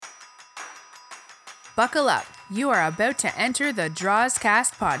Buckle up. You are about to enter the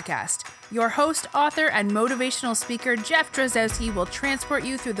Drawscast podcast. Your host, author, and motivational speaker, Jeff Drozdowski, will transport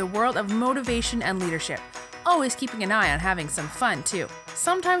you through the world of motivation and leadership, always keeping an eye on having some fun, too.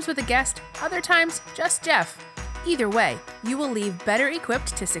 Sometimes with a guest, other times just Jeff. Either way, you will leave better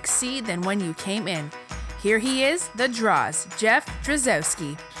equipped to succeed than when you came in. Here he is, the Draws, Jeff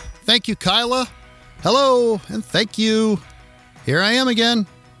Drozdowski. Thank you, Kyla. Hello, and thank you. Here I am again.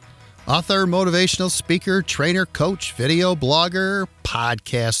 Author, motivational speaker, trainer, coach, video blogger,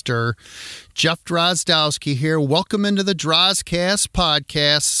 podcaster, Jeff Drozdowski here. Welcome into the Drawscast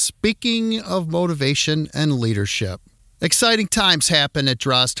podcast, speaking of motivation and leadership. Exciting times happen at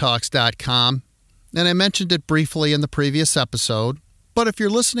drawstalks.com, and I mentioned it briefly in the previous episode, but if you're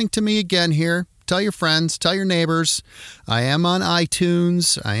listening to me again here, tell your friends, tell your neighbors. I am on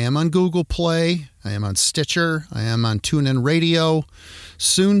iTunes, I am on Google Play, I am on Stitcher, I am on TuneIn Radio,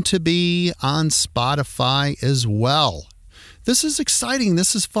 soon to be on Spotify as well. This is exciting,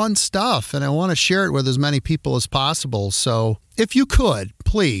 this is fun stuff, and I want to share it with as many people as possible. So if you could,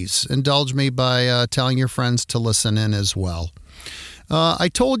 please indulge me by telling your friends to listen in as well. I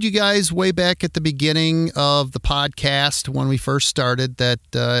told you guys way back at the beginning of the podcast when we first started that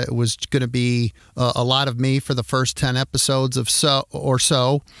it was going to be a lot of me for the first 10 episodes of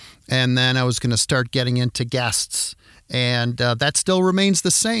so, and then I was going to start getting into guests. And that still remains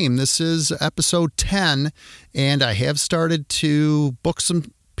the same. This is episode 10, and I have started to book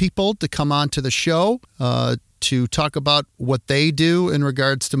some people to come on to the show to talk about what they do in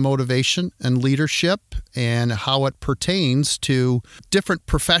regards to motivation and leadership and how it pertains to different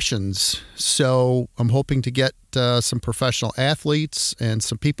professions. So I'm hoping to get some professional athletes and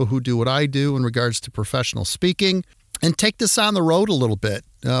some people who do what I do in regards to professional speaking and take this on the road a little bit.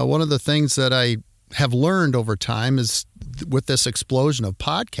 One of the things that I have learned over time is with this explosion of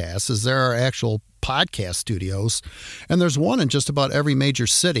podcasts is there are actual podcast studios, and there's one in just about every major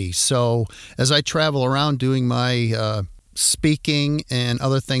city. So as I travel around doing my speaking and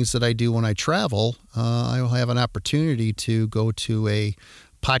other things that I do when I travel, I will have an opportunity to go to a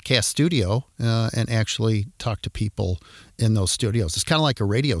podcast studio and actually talk to people in those studios. It's kind of like a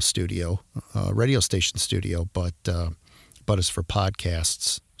radio studio, radio station studio, but it's for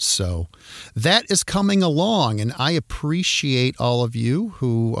podcasts. So that is coming along, and I appreciate all of you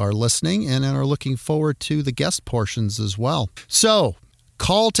who are listening and are looking forward to the guest portions as well. So,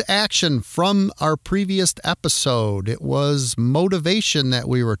 call to action from our previous episode. It was motivation that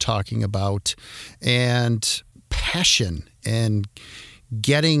we were talking about, and passion, and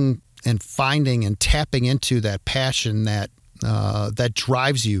getting and finding and tapping into that passion that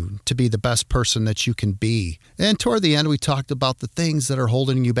drives you to be the best person that you can be. And toward the end, we talked about the things that are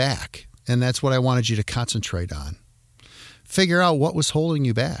holding you back. And that's what I wanted you to concentrate on. Figure out what was holding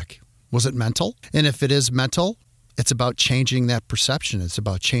you back. Was it mental? And if it is mental, it's about changing that perception. It's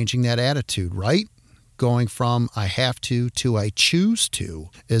about changing that attitude, right? Going from I have to I choose to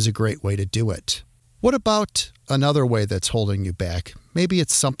is a great way to do it. What about another way that's holding you back? Maybe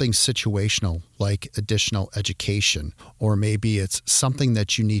it's something situational, like additional education, or maybe it's something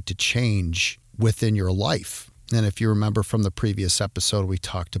that you need to change within your life. And if you remember from the previous episode, we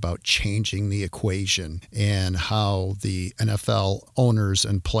talked about changing the equation and how the NFL owners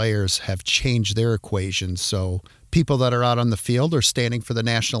and players have changed their equation. So people that are out on the field are standing for the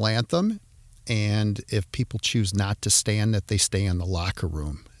national anthem. And if people choose not to stand, that they stay in the locker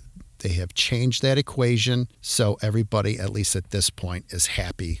room. They have changed that equation, so everybody, at least at this point, is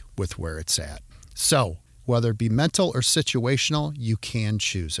happy with where it's at. So, whether it be mental or situational, you can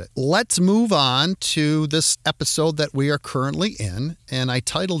choose it. Let's move on to this episode that we are currently in, and I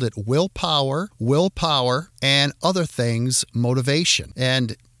titled it Willpower, and Other Things, Motivation.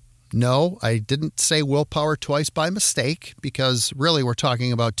 And no, I didn't say willpower twice by mistake, because really we're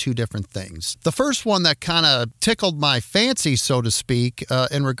talking about two different things. The first one that kind of tickled my fancy, so to speak,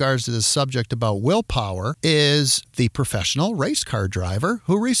 in regards to the subject about willpower is the professional race car driver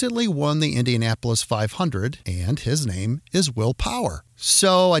who recently won the Indianapolis 500, and his name is Will Power.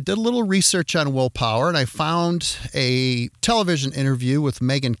 So I did a little research on willpower, and I found a television interview with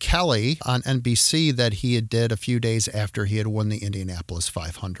Megyn Kelly on NBC that he had did a few days after he had won the Indianapolis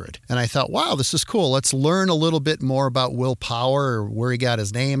 500. And I thought, wow, this is cool. Let's learn a little bit more about willpower, where he got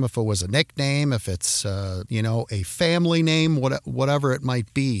his name, if it was a nickname, if it's, a family name, whatever it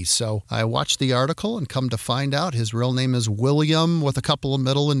might be. So I watched the article and come to find out his real name is William with a couple of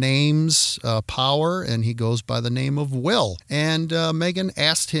middle names, Power, and he goes by the name of Will. And Megyn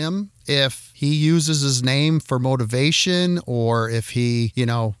asked him if he uses his name for motivation or if he,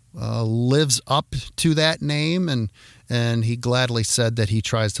 lives up to that name. And And he gladly said that he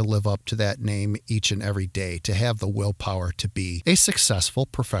tries to live up to that name each and every day, to have the willpower to be a successful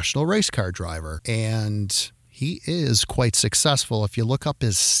professional race car driver. And he is quite successful. If you look up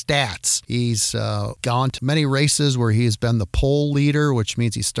his stats, he's gone to many races where he has been the pole leader, which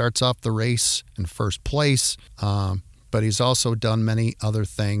means he starts off the race in first place. But he's also done many other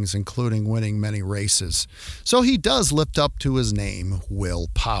things, including winning many races. So he does live up to his name,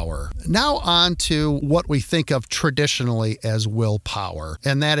 willpower. Now on to what we think of traditionally as willpower,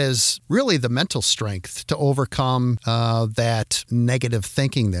 and that is really the mental strength to overcome that negative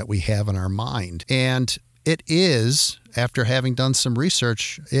thinking that we have in our mind. And it is, after having done some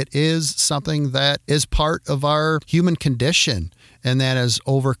research, it is something that is part of our human condition, and that is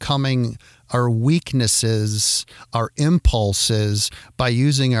overcoming our weaknesses, our impulses, by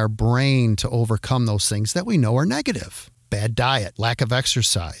using our brain to overcome those things that we know are negative. Bad diet, lack of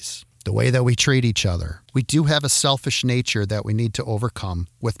exercise, the way that we treat each other. We do have a selfish nature that we need to overcome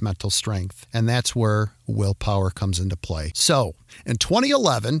with mental strength, and that's where willpower comes into play. So, in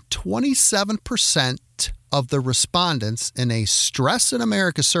 2011, 27% of the respondents in a Stress in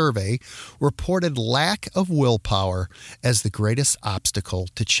America survey reported lack of willpower as the greatest obstacle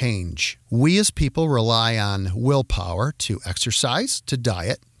to change. We as people rely on willpower to exercise, to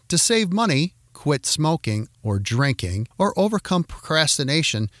diet, to save money, quit smoking or drinking, or overcome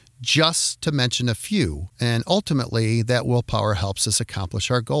procrastination, just to mention a few. And ultimately, that willpower helps us accomplish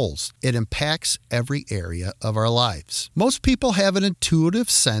our goals. It impacts every area of our lives. Most people have an intuitive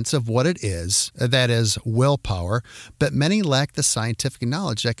sense of what it is, that is willpower, but many lack the scientific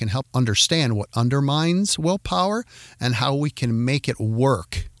knowledge that can help understand what undermines willpower and how we can make it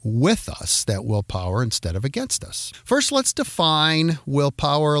work with us, that willpower, instead of against us. First, let's define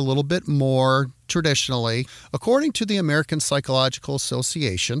willpower a little bit more traditionally. According to the American Psychological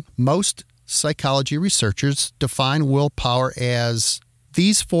Association, most psychology researchers define willpower as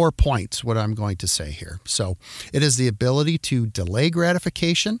these 4 points, what I'm going to say here. So it is the ability to delay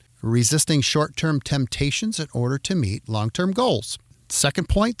gratification, resisting short-term temptations in order to meet long-term goals. Second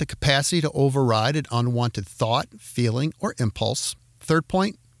point, the capacity to override an unwanted thought, feeling, or impulse. Third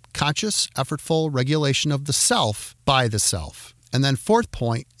point, conscious, effortful regulation of the self by the self. And then fourth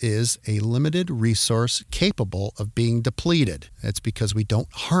point is a limited resource capable of being depleted. It's because we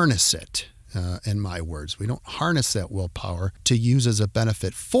don't harness it, in my words. We don't harness that willpower to use as a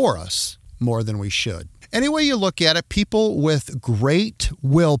benefit for us more than we should. Any way you look at it, people with great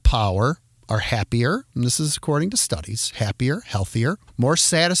willpower are happier, and this is according to studies, happier, healthier, more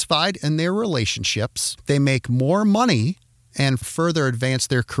satisfied in their relationships. They make more money and further advance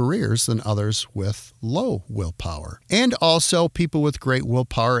their careers than others with low willpower. And also, people with great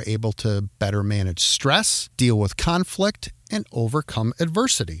willpower are able to better manage stress, deal with conflict, and overcome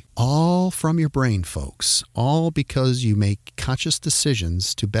adversity. All from your brain, folks. All because you make conscious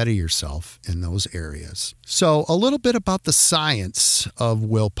decisions to better yourself in those areas. So, a little bit about the science of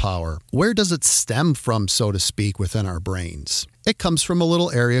willpower. Where does it stem from, so to speak, within our brains? It comes from a little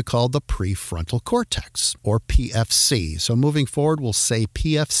area called the prefrontal cortex, or PFC. So moving forward, we'll say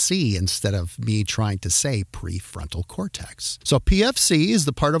PFC instead of me trying to say prefrontal cortex. So PFC is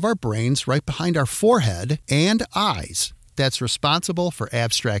the part of our brains right behind our forehead and eyes that's responsible for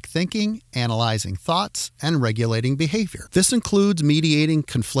abstract thinking, analyzing thoughts, and regulating behavior. This includes mediating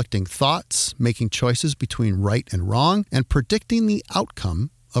conflicting thoughts, making choices between right and wrong, and predicting the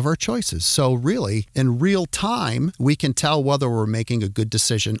outcome of our choices. So really, in real time, we can tell whether we're making a good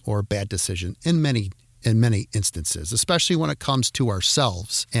decision or a bad decision in many instances, especially when it comes to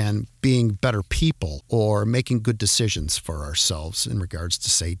ourselves and being better people or making good decisions for ourselves in regards to,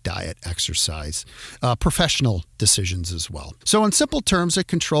 say, diet, exercise, professional decisions as well. So in simple terms, it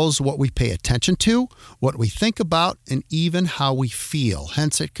controls what we pay attention to, what we think about, and even how we feel.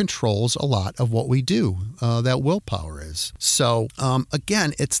 Hence, it controls a lot of what we do, that willpower is. So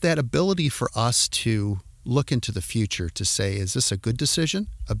again, it's that ability for us to look into the future to say, is this a good decision,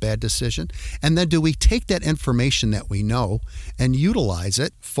 a bad decision? And then do we take that information that we know and utilize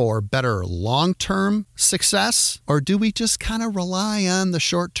it for better long-term success? Or do we just kind of rely on the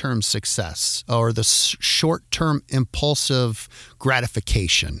short-term success or the short-term impulsive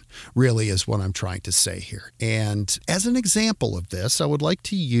gratification, really is what I'm trying to say here. And as an example of this, I would like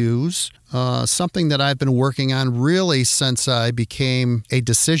to use something that I've been working on really since I became a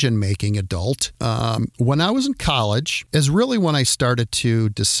decision-making adult. When I was in college is really when I started to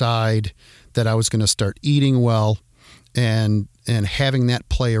decide that I was going to start eating well and having that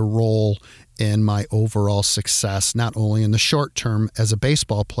play a role in my overall success, not only in the short term as a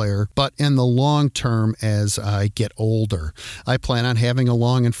baseball player, but in the long term as I get older. I plan on having a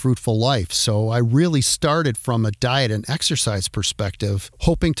long and fruitful life. So I really started from a diet and exercise perspective,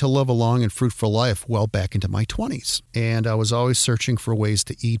 hoping to live a long and fruitful life well back into my 20s. And I was always searching for ways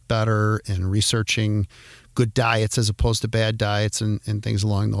to eat better and researching good diets as opposed to bad diets and things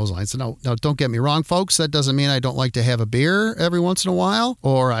along those lines. Now, don't get me wrong, folks. That doesn't mean I don't like to have a beer every once in a while,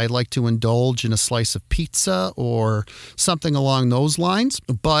 or I like to indulge in a slice of pizza or something along those lines.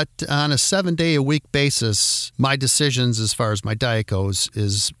 But on a 7-day-a-week basis, my decisions as far as my diet goes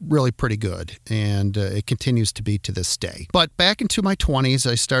is really pretty good, and it continues to be to this day. But back into my 20s,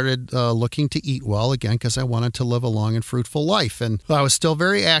 I started looking to eat well again because I wanted to live a long and fruitful life. And I was still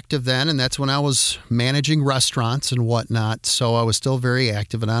very active then, and that's when I was managing restaurants and whatnot, so I was still very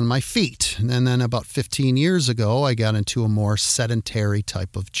active and on my feet. And then about 15 years ago, I got into a more sedentary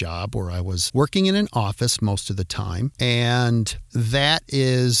type of job where I was working in an office most of the time, and that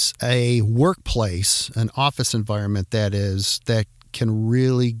is a workplace, an office environment that can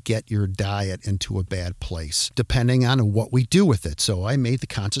really get your diet into a bad place, depending on what we do with it. So I made the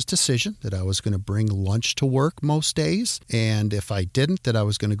conscious decision that I was going to bring lunch to work most days. And if I didn't, that I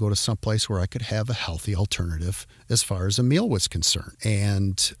was going to go to some place where I could have a healthy alternative as far as a meal was concerned.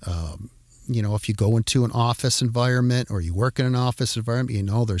 And, if you go into an office environment or you work in an office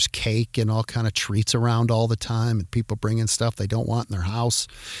environment, there's cake and all kind of treats around all the time and people bring in stuff they don't want in their house.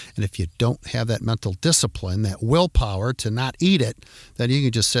 And if you don't have that mental discipline, that willpower to not eat it, then you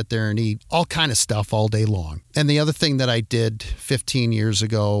can just sit there and eat all kind of stuff all day long. And the other thing that I did 15 years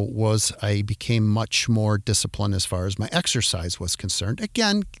ago was I became much more disciplined as far as my exercise was concerned.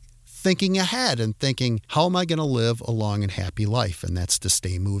 Again, thinking ahead and thinking, how am I going to live a long and happy life? And that's to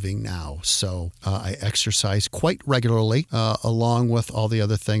stay moving now. So I exercise quite regularly, along with all the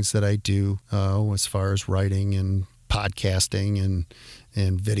other things that I do as far as writing and podcasting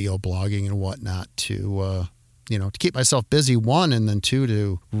and video blogging and whatnot to keep myself busy, one, and then two,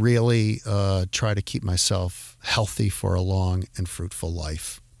 to really try to keep myself healthy for a long and fruitful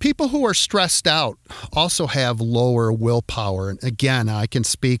life. People who are stressed out also have lower willpower. And again, I can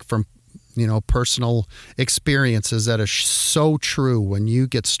speak from, personal experiences that are so true. When you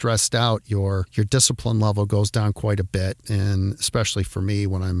get stressed out, your discipline level goes down quite a bit. And especially for me,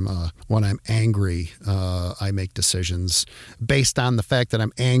 when I'm angry, I make decisions based on the fact that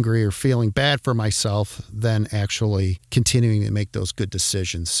I'm angry or feeling bad for myself, than actually continuing to make those good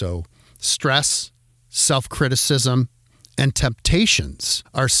decisions. So stress, self-criticism, and temptations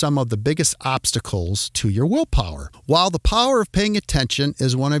are some of the biggest obstacles to your willpower, while the power of paying attention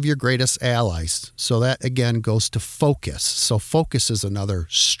is one of your greatest allies. So that, again, goes to focus. So focus is another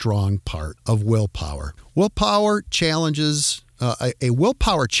strong part of willpower. Willpower challenges A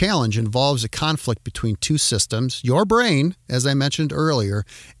willpower challenge involves a conflict between two systems, your brain, as I mentioned earlier,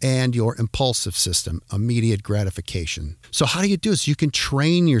 and your impulsive system, immediate gratification. So how do you do this? You can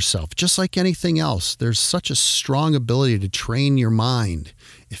train yourself just like anything else. There's such a strong ability to train your mind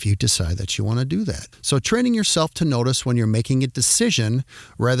if you decide that you want to do that. So training yourself to notice when you're making a decision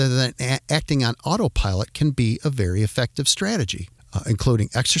rather than acting on autopilot can be a very effective strategy,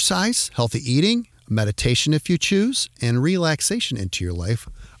 including exercise, healthy eating, meditation if you choose, and relaxation into your life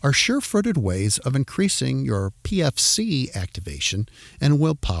are sure-footed ways of increasing your PFC activation and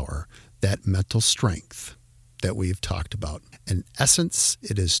willpower, that mental strength that we've talked about. In essence,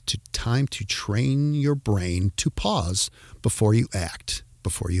 it is time to train your brain to pause before you act,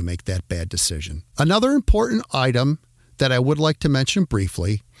 before you make that bad decision. Another important item that I would like to mention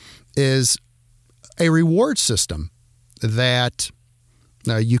briefly is a reward system that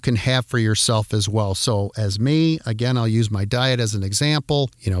you can have for yourself as well. So as me, again, I'll use my diet as an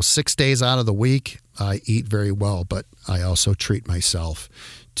example. 6 days out of the week, I eat very well, but I also treat myself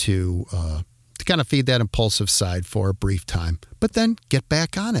to kind of feed that impulsive side for a brief time, but then get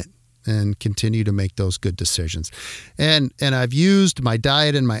back on it and continue to make those good decisions. And I've used my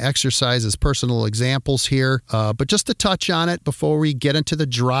diet and my exercise as personal examples here, but just to touch on it before we get into the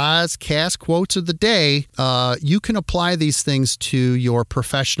Droz Cast quotes of the day, you can apply these things to your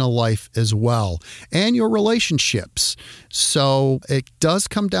professional life as well and your relationships. So it does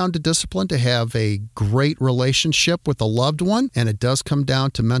come down to discipline to have a great relationship with a loved one, and it does come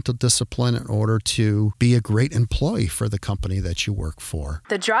down to mental discipline in order to be a great employee for the company that you work for.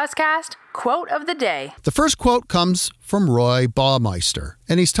 The Droz Cast quote of the day. The first quote comes from Roy Baumeister.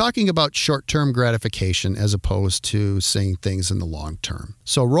 And he's talking about short-term gratification as opposed to seeing things in the long term.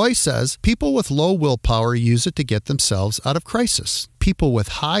 So Roy says, people with low willpower use it to get themselves out of crisis. People with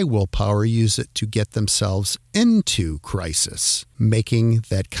high willpower use it to get themselves into crisis. Making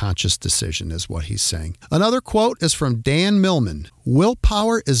that conscious decision is what he's saying. Another quote is from Dan Millman.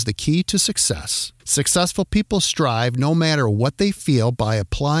 Willpower is the key to success. Successful people strive no matter what they feel by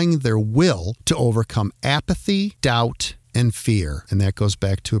applying their will to overcome apathy, doubt, and fear. And that goes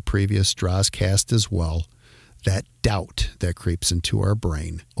back to a previous Drozcast as well. That doubt that creeps into our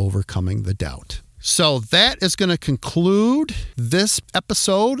brain, overcoming the doubt. So that is going to conclude this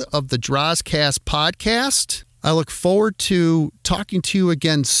episode of the Drozcast podcast. I look forward to talking to you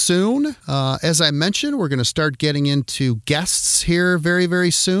again soon. As I mentioned, we're going to start getting into guests here very, very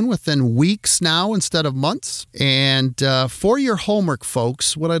soon, within weeks now instead of months. And for your homework,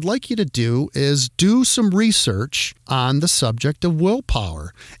 folks, what I'd like you to do is do some research on the subject of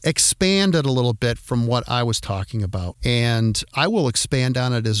willpower. Expand it a little bit from what I was talking about. And I will expand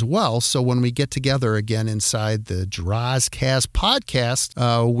on it as well. So when we get together again inside the Drozcast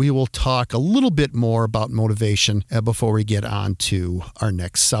podcast, we will talk a little bit more about motivation before we get on to our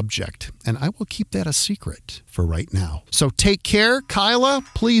next subject. And I will keep that a secret for right now. So take care, Kyla.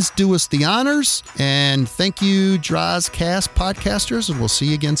 Please do us the honors. And thank you, Drozcast podcasters, and we'll see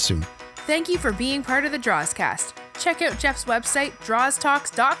you again soon. Thank you for being part of the Drozcast. Check out Jeff's website,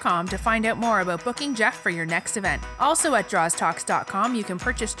 droztalks.com, to find out more about booking Jeff for your next event. Also at droztalks.com, you can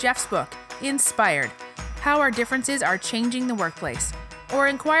purchase Jeff's book, Inspired: How Our Differences Are Changing the Workplace, or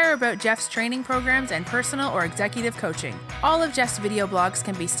inquire about Jeff's training programs and personal or executive coaching. All of Jeff's video blogs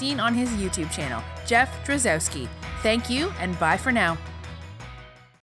can be seen on his YouTube channel, Jeff Drozdowski. Thank you, and bye for now.